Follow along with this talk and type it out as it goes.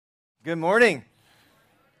Good morning.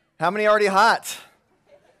 How many already hot?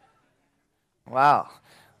 Wow.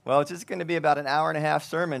 Well, it's just going to be about an hour and a half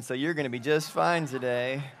sermon, so you're going to be just fine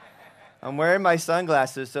today. I'm wearing my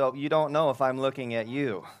sunglasses, so you don't know if I'm looking at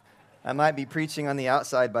you. I might be preaching on the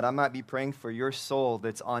outside, but I might be praying for your soul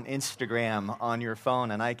that's on Instagram on your phone,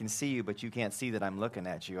 and I can see you, but you can't see that I'm looking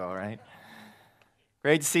at you, all right?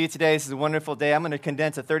 Great to see you today. This is a wonderful day. I'm going to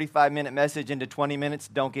condense a 35-minute message into 20 minutes.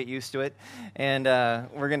 Don't get used to it. And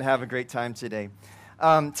we're going to have a great time today.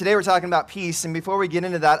 Today we're talking about peace. And before we get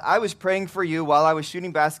into that, I was praying for you while I was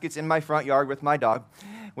shooting baskets in my front yard with my dog,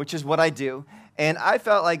 which is what I do. And I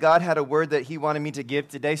felt like God had a word that he wanted me to give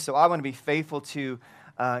today, so I want to be faithful to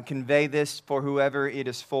convey this for whoever it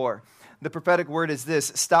is for. The prophetic word is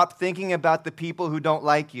this: stop thinking about the people who don't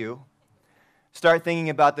like you. Start thinking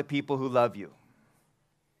about the people who love you.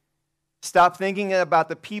 Stop thinking about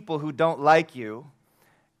the people who don't like you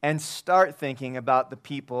and start thinking about the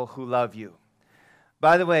people who love you.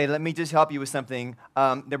 By the way, let me just help you with something.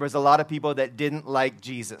 There was a lot of people that didn't like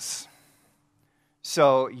Jesus.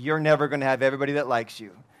 So you're never going to have everybody that likes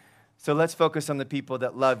you. So let's focus on the people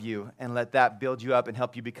that love you and let that build you up and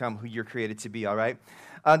help you become who you're created to be, all right?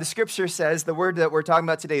 The scripture says, the word that we're talking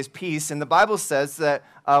about today is peace, and the Bible says that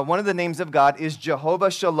one of the names of God is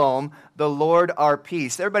Jehovah Shalom, the Lord our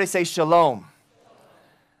peace. Everybody say shalom.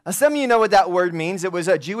 Now, some of you know what that word means. It was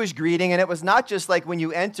a Jewish greeting, and it was not just like when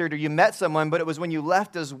you entered or you met someone, but it was when you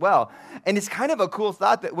left as well. And it's kind of a cool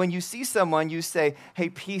thought that when you see someone, you say, hey,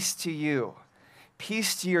 peace to you.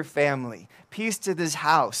 Peace to your family, peace to this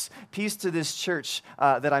house, peace to this church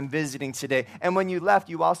that I'm visiting today. And when you left,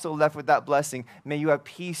 you also left with that blessing. May you have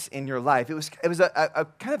peace in your life. It was a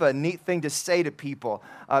kind of a neat thing to say to people,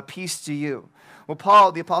 peace to you. Well,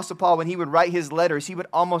 Paul, the Apostle Paul, when he would write his letters, he would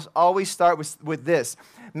almost always start with this: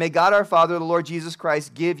 may God our Father, the Lord Jesus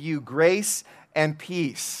Christ, give you grace and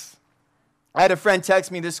peace. I had a friend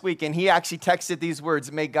text me this week, and he actually texted these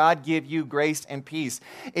words: may God give you grace and peace.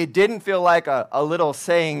 It didn't feel like a little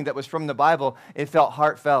saying that was from the Bible. It felt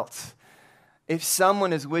heartfelt. If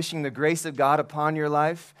someone is wishing the grace of God upon your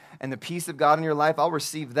life and the peace of God in your life, I'll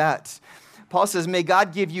receive that. Paul says, may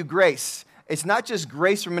God give you grace. It's not just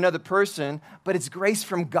grace from another person, but it's grace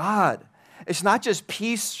from God. It's not just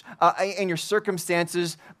peace in your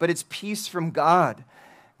circumstances, but it's peace from God.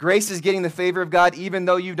 Grace is getting the favor of God even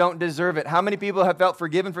though you don't deserve it. How many people have felt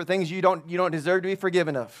forgiven for things you don't deserve to be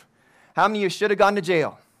forgiven of? How many of you should have gone to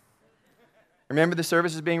jail? Remember, the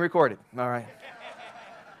service is being recorded. All right.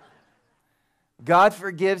 God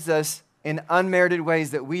forgives us in unmerited ways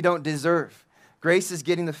that we don't deserve. Grace is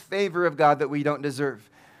getting the favor of God that we don't deserve.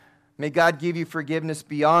 May God give you forgiveness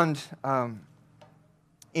beyond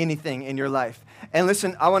anything in your life. And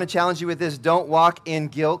listen, I want to challenge you with this: don't walk in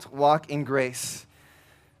guilt, walk in grace.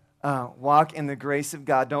 Walk in the grace of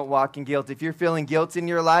God. Don't walk in guilt. If you're feeling guilt in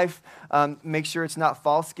your life, make sure it's not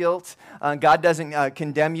false guilt. God doesn't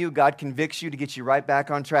condemn you. God convicts you to get you right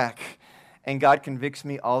back on track. And God convicts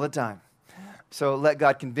me all the time. So let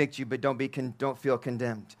God convict you, but don't feel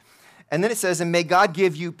condemned. And then it says, and may God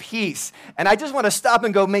give you peace. And I just want to stop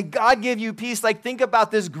and go, may God give you peace. Like, think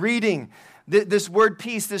about this greeting, this word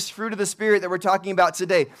peace, this fruit of the Spirit that we're talking about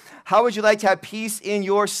today. How would you like to have peace in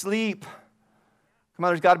your sleep? Come on,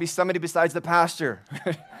 there's got to be somebody besides the pastor.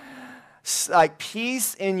 Like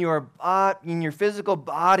peace in your physical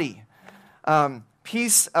body.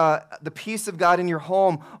 Peace, the peace of God in your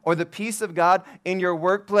home, or the peace of God in your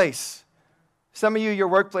workplace. Some of you, your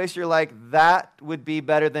workplace, you're like, that would be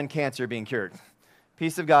better than cancer being cured.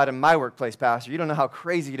 Peace of God in my workplace, pastor. You don't know how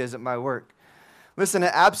crazy it is at my work. Listen,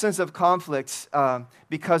 an absence of conflicts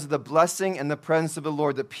because of the blessing and the presence of the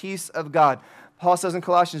Lord, the peace of God. Paul says in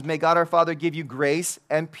Colossians, may God our Father give you grace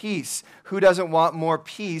and peace. Who doesn't want more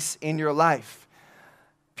peace in your life?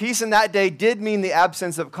 Peace in that day did mean the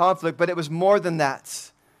absence of conflict, but it was more than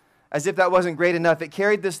that. As if that wasn't great enough, it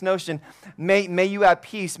carried this notion: may you have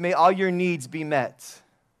peace, may all your needs be met.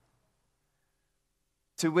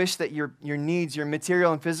 To wish that your needs, your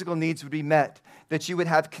material and physical needs would be met, that you would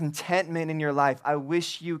have contentment in your life. I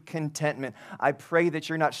wish you contentment. I pray that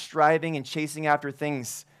you're not striving and chasing after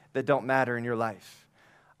things that don't matter in your life.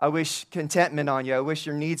 I wish contentment on you. I wish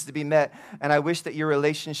your needs to be met. And I wish that your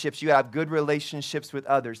relationships, you have good relationships with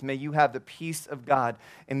others. May you have the peace of God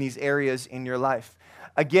in these areas in your life.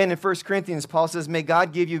 Again, in 1 Corinthians, Paul says, may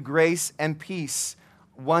God give you grace and peace.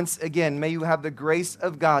 Once again, may you have the grace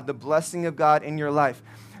of God, the blessing of God in your life.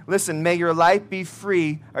 Listen, may your life be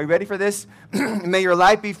free. Are you ready for this? May your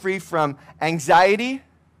life be free from anxiety,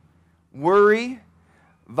 worry,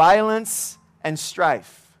 violence, and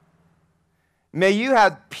strife. May you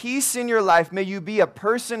have peace in your life. May you be a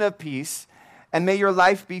person of peace. And may your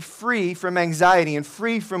life be free from anxiety and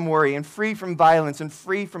free from worry and free from violence and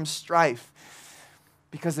free from strife,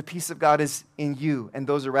 because the peace of God is in you and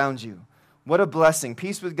those around you. What a blessing.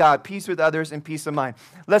 Peace with God, peace with others, and peace of mind.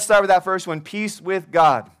 Let's start with that first one, peace with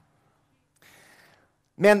God.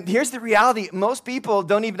 Man, here's the reality. Most people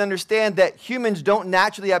don't even understand that humans don't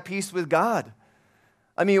naturally have peace with God.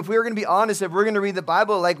 I mean, if we were going to be honest, if we're going to read the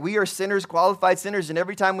Bible, like we are sinners, qualified sinners, and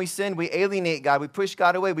every time we sin, we alienate God. We push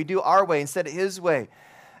God away. We do our way instead of His way.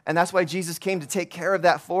 And that's why Jesus came to take care of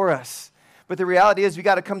that for us. But the reality is we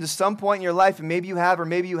got to come to some point in your life, and maybe you have or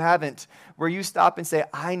maybe you haven't, where you stop and say,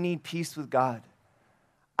 I need peace with God.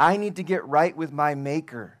 I need to get right with my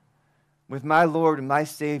Maker, with my Lord and my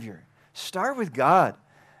Savior. Start with God.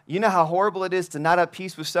 You know how horrible it is to not have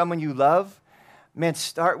peace with someone you love? Man,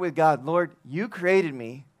 start with God. Lord, you created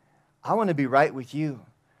me. I want to be right with you.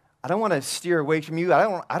 I don't want to steer away from you. I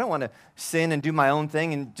don't want to sin and do my own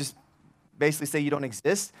thing and just basically say you don't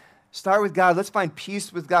exist. Start with God. Let's find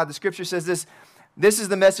peace with God. The scripture says this. This is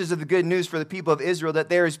the message of the good news for the people of Israel, that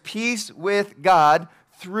there is peace with God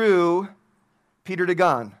through Peter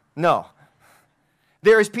Dagon. No.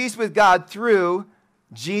 There is peace with God through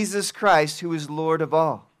Jesus Christ, who is Lord of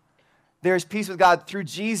all. There is peace with God through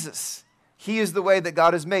Jesus. He is the way that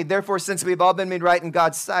God has made. Therefore, since we've all been made right in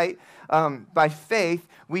God's sight by faith,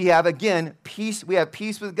 we have, again, peace. We have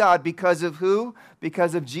peace with God because of who?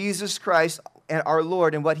 Because of Jesus Christ and our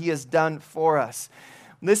Lord and what He has done for us.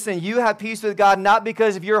 Listen, you have peace with God not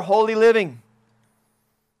because of your holy living.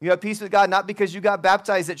 You have peace with God not because you got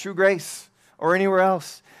baptized at True Grace or anywhere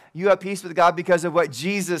else. You have peace with God because of what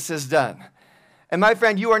Jesus has done. And my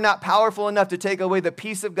friend, you are not powerful enough to take away the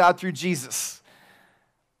peace of God through Jesus.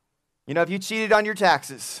 You know, if you cheated on your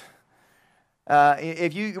taxes,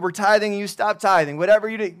 if you were tithing and you stopped tithing, whatever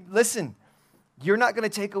you do, listen, you're not going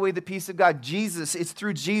to take away the peace of God. Jesus, it's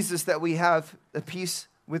through Jesus that we have the peace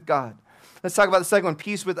with God. Let's talk about the second one,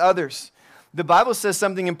 peace with others. The Bible says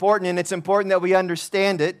something important, and it's important that we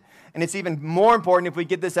understand it. And it's even more important if we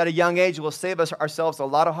get this at a young age. It will save ourselves a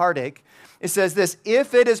lot of heartache. It says this,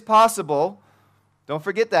 if it is possible, don't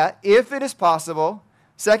forget that, if it is possible,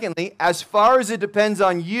 secondly, as far as it depends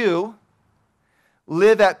on you,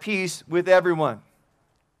 live at peace with everyone.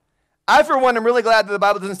 I, for one, am really glad that the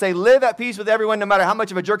Bible doesn't say live at peace with everyone no matter how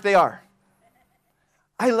much of a jerk they are.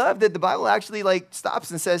 I love that the Bible actually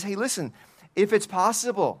stops and says, hey, listen, if it's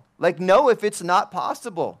possible, no if it's not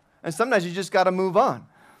possible. And sometimes you just got to move on.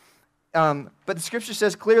 But the scripture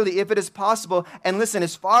says clearly, if it is possible, and listen,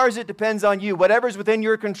 as far as it depends on you, whatever's within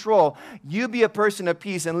your control, you be a person of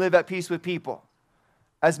peace and live at peace with people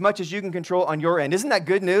as much as you can control on your end. Isn't that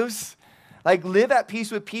good news? Live at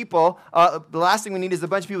peace with people. The last thing we need is a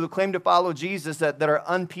bunch of people who claim to follow Jesus that are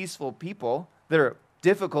unpeaceful people, that are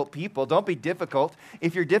difficult people. Don't be difficult.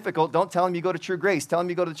 If you're difficult, don't tell them you go to True Grace. Tell them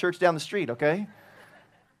you go to the church down the street, okay?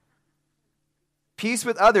 Peace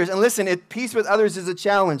with others. And listen, peace with others is a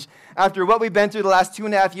challenge. After what we've been through the last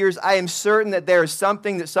 2.5 years, I am certain that there is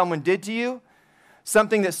something that someone did to you,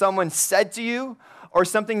 something that someone said to you, or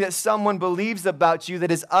something that someone believes about you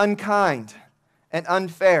that is unkind and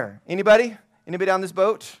unfair. Anybody? Anybody on this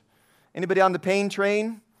boat? Anybody on the pain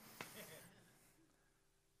train?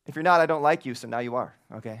 If you're not, I don't like you, so now you are,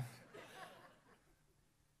 okay?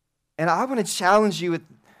 And I want to challenge you with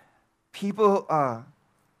people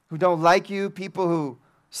who don't like you, people who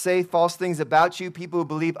say false things about you, people who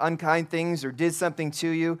believe unkind things or did something to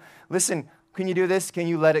you. Listen, can you do this? Can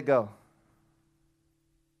you let it go?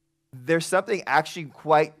 There's something actually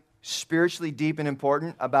quite spiritually deep and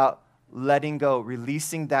important about letting go,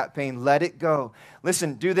 releasing that pain. Let it go.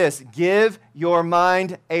 Listen, do this. Give your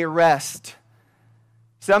mind a rest.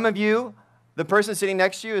 Some of you, the person sitting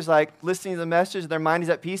next to you is listening to the message, their mind is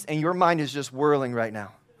at peace, and your mind is just whirling right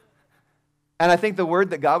now. And I think the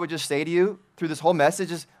word that God would just say to you through this whole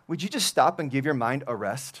message is, would you just stop and give your mind a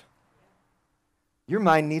rest? Your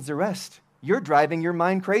mind needs a rest. You're driving your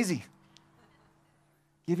mind crazy.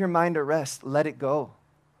 Give your mind a rest. Let it go.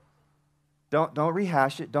 Don't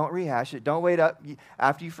rehash it. Don't rehash it. Don't wait up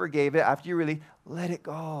after you forgave it, after you really let it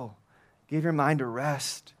go. Give your mind a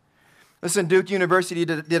rest. Listen, Duke University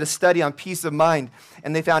did a study on peace of mind,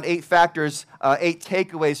 and they found 8 factors, 8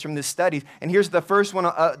 takeaways from this study. And here's the first one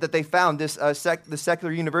that they found, the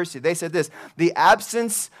secular university. They said this: the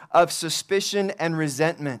absence of suspicion and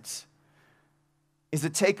resentment is a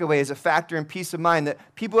takeaway, is a factor in peace of mind. That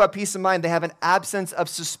people who have peace of mind, they have an absence of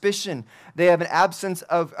suspicion. They have an absence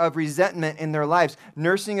of resentment in their lives.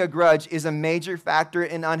 Nursing a grudge is a major factor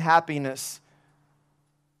in unhappiness.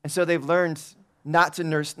 And so they've learned not to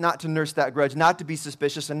nurse that grudge, not to be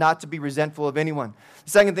suspicious, and not to be resentful of anyone. The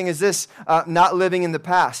second thing is this, not living in the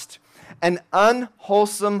past. An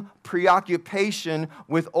unwholesome preoccupation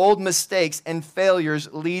with old mistakes and failures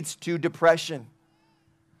leads to depression.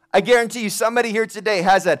 I guarantee you somebody here today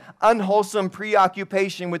has an unwholesome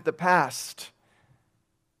preoccupation with the past,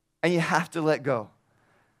 and you have to let go.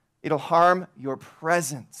 It'll harm your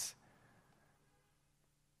present.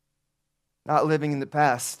 Not living in the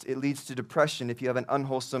past, it leads to depression if you have an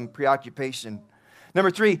unwholesome preoccupation.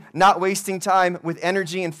 Number 3, not wasting time with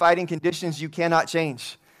energy and fighting conditions you cannot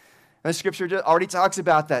change. And the scripture already talks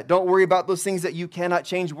about that. Don't worry about those things that you cannot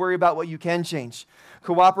change. Worry about what you can change.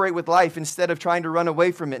 Cooperate with life instead of trying to run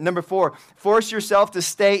away from it. Number 4, force yourself to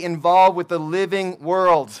stay involved with the living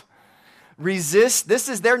world. Resist, this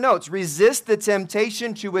is their notes, resist the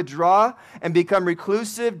temptation to withdraw and become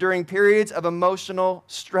reclusive during periods of emotional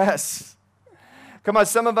stress. Come on,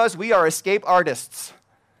 some of us, we are escape artists.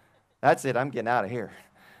 That's it, I'm getting out of here.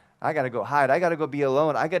 I got to go hide. I got to go be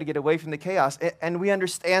alone. I got to get away from the chaos. And we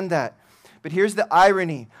understand that. But here's the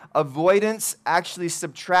irony. Avoidance actually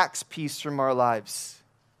subtracts peace from our lives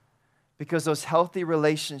because those healthy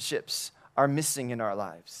relationships are missing in our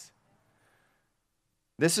lives.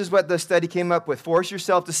 This is what the study came up with. Force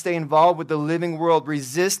yourself to stay involved with the living world.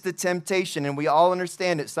 Resist the temptation, and we all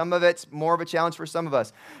understand it. Some of it's more of a challenge for some of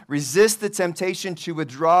us. Resist the temptation to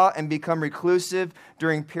withdraw and become reclusive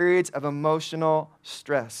during periods of emotional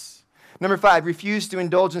stress. Number 5, refuse to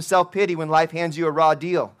indulge in self-pity when life hands you a raw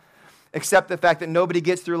deal. Accept the fact that nobody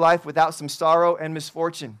gets through life without some sorrow and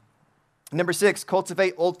misfortune. Number 6,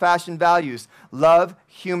 cultivate old-fashioned values: love,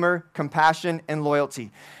 humor, compassion, and loyalty.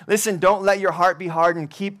 Listen, don't let your heart be hardened.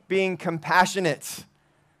 Keep being compassionate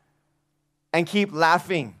and keep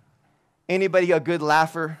laughing. Anybody a good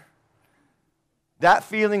laugher? That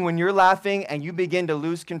feeling when you're laughing and you begin to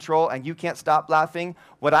lose control and you can't stop laughing,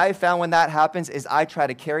 what I found when that happens is I try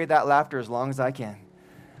to carry that laughter as long as I can.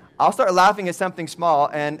 I'll start laughing at something small,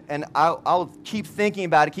 and I'll keep thinking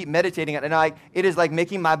about it, keep meditating on it, and it is like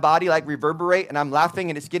making my body like reverberate, and I'm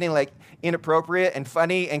laughing, and it's getting like inappropriate and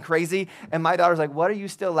funny and crazy, and my daughter's like, what are you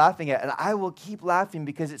still laughing at? And I will keep laughing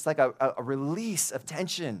because it's like a release of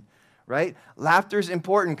tension, right? Laughter is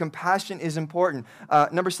important. Compassion is important.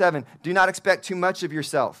 Number 7, do not expect too much of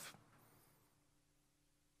yourself.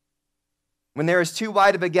 When there is too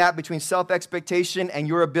wide of a gap between self-expectation and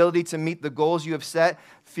your ability to meet the goals you have set,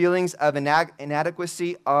 feelings of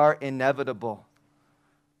inadequacy are inevitable.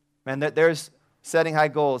 Man, there's setting high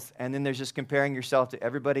goals, and then there's just comparing yourself to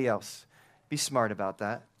everybody else. Be smart about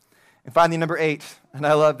that. And finally, number 8, and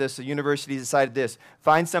I love this, the university decided this: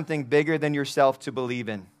 find something bigger than yourself to believe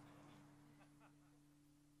in.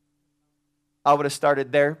 I would have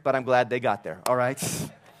started there, but I'm glad they got there, all right?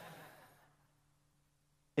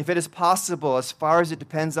 If it is possible, as far as it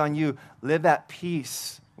depends on you, live at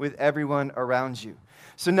peace with everyone around you.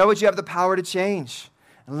 So know that you have the power to change.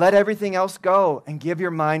 And let everything else go and give your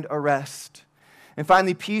mind a rest. And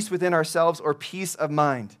finally, peace within ourselves, or peace of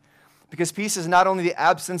mind. Because peace is not only the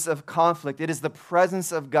absence of conflict, it is the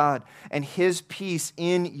presence of God and His peace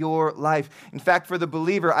in your life. In fact, for the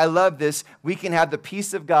believer, I love this, we can have the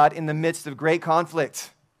peace of God in the midst of great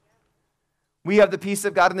conflict. We have the peace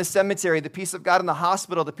of God in the cemetery, the peace of God in the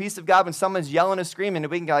hospital, the peace of God when someone's yelling and screaming,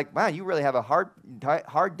 and we can go like, wow, you really have a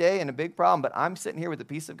hard day and a big problem, but I'm sitting here with the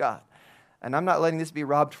peace of God, and I'm not letting this be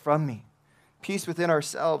robbed from me. Peace within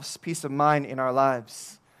ourselves, peace of mind in our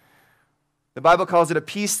lives. The Bible calls it a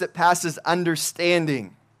peace that passes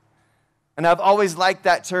understanding, and I've always liked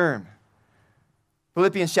that term.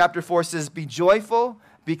 Philippians chapter 4 says, be joyful,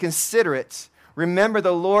 be considerate, remember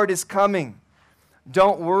the Lord is coming.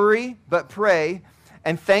 Don't worry, but pray,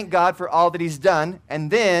 and thank God for all that He's done,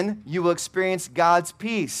 and then you will experience God's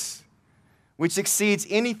peace, which exceeds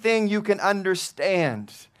anything you can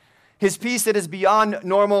understand. His peace that is beyond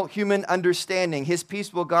normal human understanding. His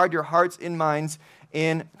peace will guard your hearts and minds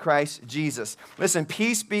in Christ Jesus. Listen,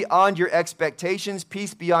 peace beyond your expectations,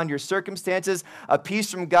 peace beyond your circumstances, a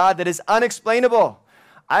peace from God that is unexplainable.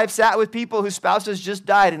 I've sat with people whose spouses just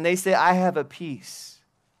died, and they say, I have a peace.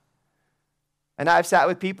 And I've sat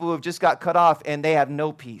with people who have just got cut off and they have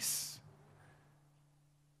no peace.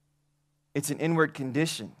 It's an inward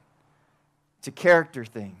condition. It's a character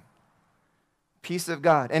thing. Peace of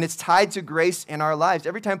God. And it's tied to grace in our lives.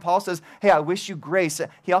 Every time Paul says, hey, I wish you grace,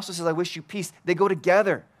 he also says, I wish you peace. They go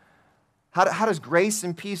together. How does grace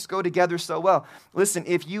and peace go together so well? Listen,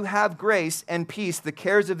 if you have grace and peace, the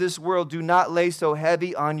cares of this world do not lay so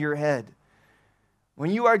heavy on your head. When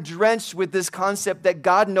you are drenched with this concept that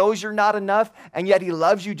God knows you're not enough and yet He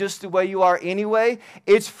loves you just the way you are anyway,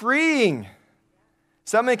 it's freeing.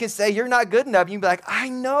 Someone can say, you're not good enough. You can be like, I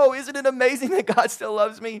know. Isn't it amazing that God still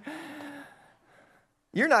loves me?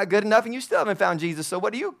 You're not good enough and you still haven't found Jesus, so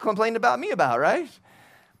what are you complaining about me about, right?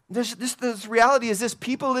 This reality is this: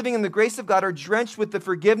 people living in the grace of God are drenched with the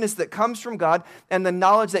forgiveness that comes from God and the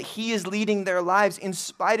knowledge that He is leading their lives in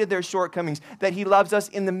spite of their shortcomings, that He loves us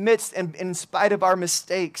in the midst and in spite of our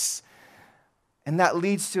mistakes. And that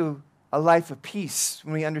leads to a life of peace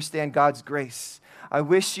when we understand God's grace. I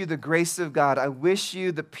wish you the grace of God. I wish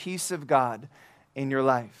you the peace of God in your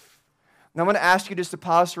life. Now I want to ask you just to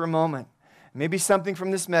pause for a moment. Maybe something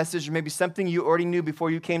from this message, or maybe something you already knew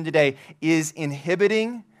before you came today, is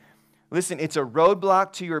inhibiting. Listen, it's a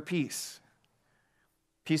roadblock to your peace.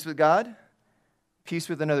 Peace with God, peace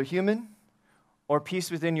with another human, or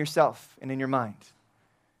peace within yourself and in your mind.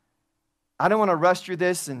 I don't want to rush through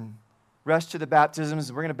this and rush to the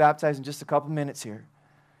baptisms. We're going to baptize in just a couple minutes here.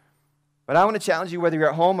 But I want to challenge you, whether you're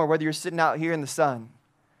at home or whether you're sitting out here in the sun,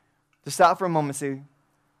 to stop for a moment and say,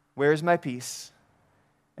 where is my peace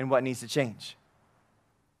and what needs to change?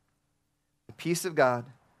 The peace of God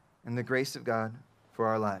and the grace of God for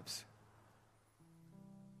our lives.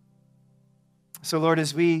 So, Lord,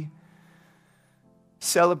 as we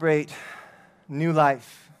celebrate new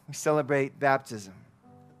life, we celebrate baptism.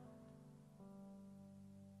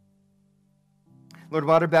 Lord,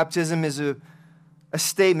 water baptism is a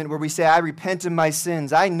statement where we say, I repent of my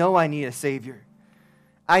sins. I know I need a Savior.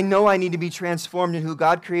 I know I need to be transformed in who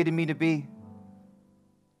God created me to be.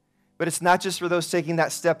 But it's not just for those taking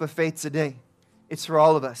that step of faith today. It's for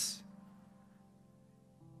all of us.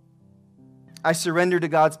 I surrender to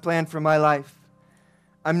God's plan for my life.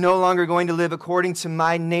 I'm no longer going to live according to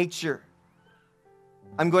my nature.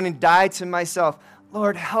 I'm going to die to myself.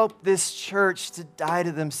 Lord, help this church to die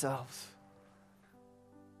to themselves.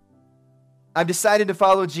 I've decided to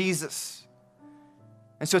follow Jesus.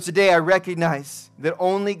 And so today I recognize that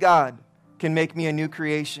only God can make me a new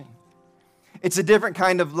creation. It's a different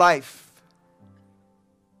kind of life.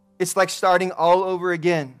 It's like starting all over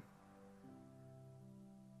again.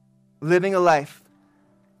 Living a life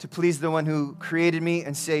to please the one who created me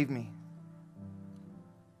and saved me.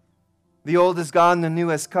 The old is gone, the new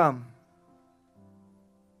has come.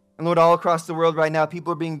 And Lord, all across the world right now,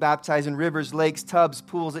 people are being baptized in rivers, lakes, tubs,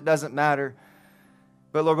 pools. It doesn't matter.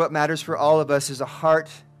 But Lord, what matters for all of us is a heart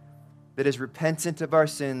that is repentant of our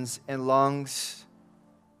sins and longs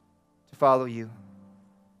to follow you.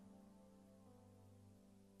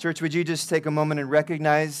 Church, would you just take a moment and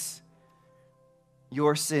recognize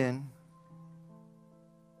your sin?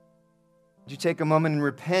 Would you take a moment and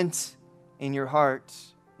repent in your heart,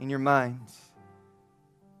 in your mind?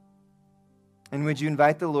 And would you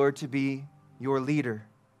invite the Lord to be your leader?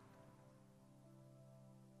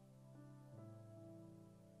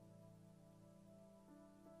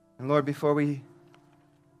 And Lord, before we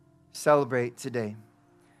celebrate today,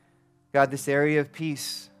 God, this area of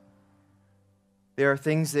peace, there are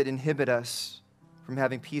things that inhibit us from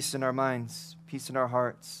having peace in our minds, peace in our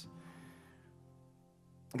hearts.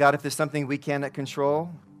 God, if there's something we cannot control,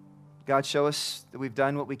 God, show us that we've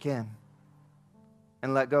done what we can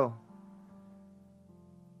and let go.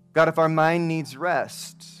 God, if our mind needs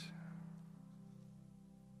rest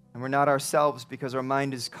and we're not ourselves because our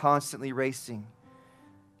mind is constantly racing,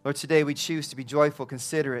 Lord, today we choose to be joyful,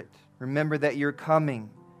 considerate. Remember that you're coming.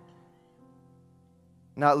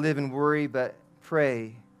 Not live in worry, but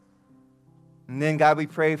pray. And then, God, we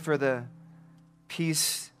pray for the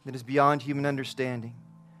peace that is beyond human understanding.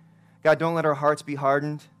 God, don't let our hearts be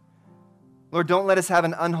hardened. Lord, don't let us have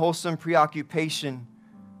an unwholesome preoccupation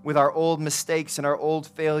with our old mistakes and our old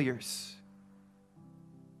failures.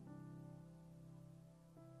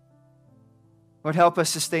 Lord, help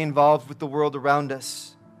us to stay involved with the world around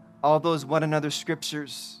us. All those one another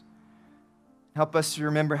scriptures. Help us to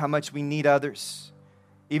remember how much we need others,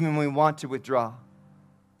 even when we want to withdraw.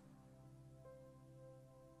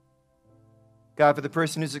 God, for the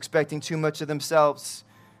person who's expecting too much of themselves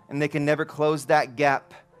and they can never close that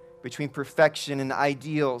gap between perfection and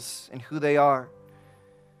ideals and who they are.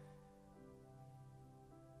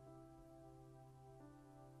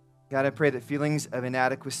 God, I pray that feelings of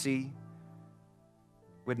inadequacy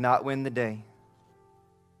would not win the day,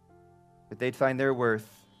 but they'd find their worth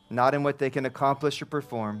not in what they can accomplish or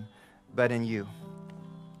perform, but in you.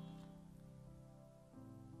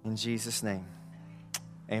 In Jesus' name,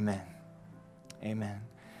 amen. Amen.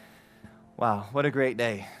 Wow, what a great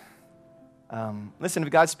day. Listen, if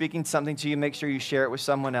God's speaking something to you, make sure you share it with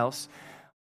someone else.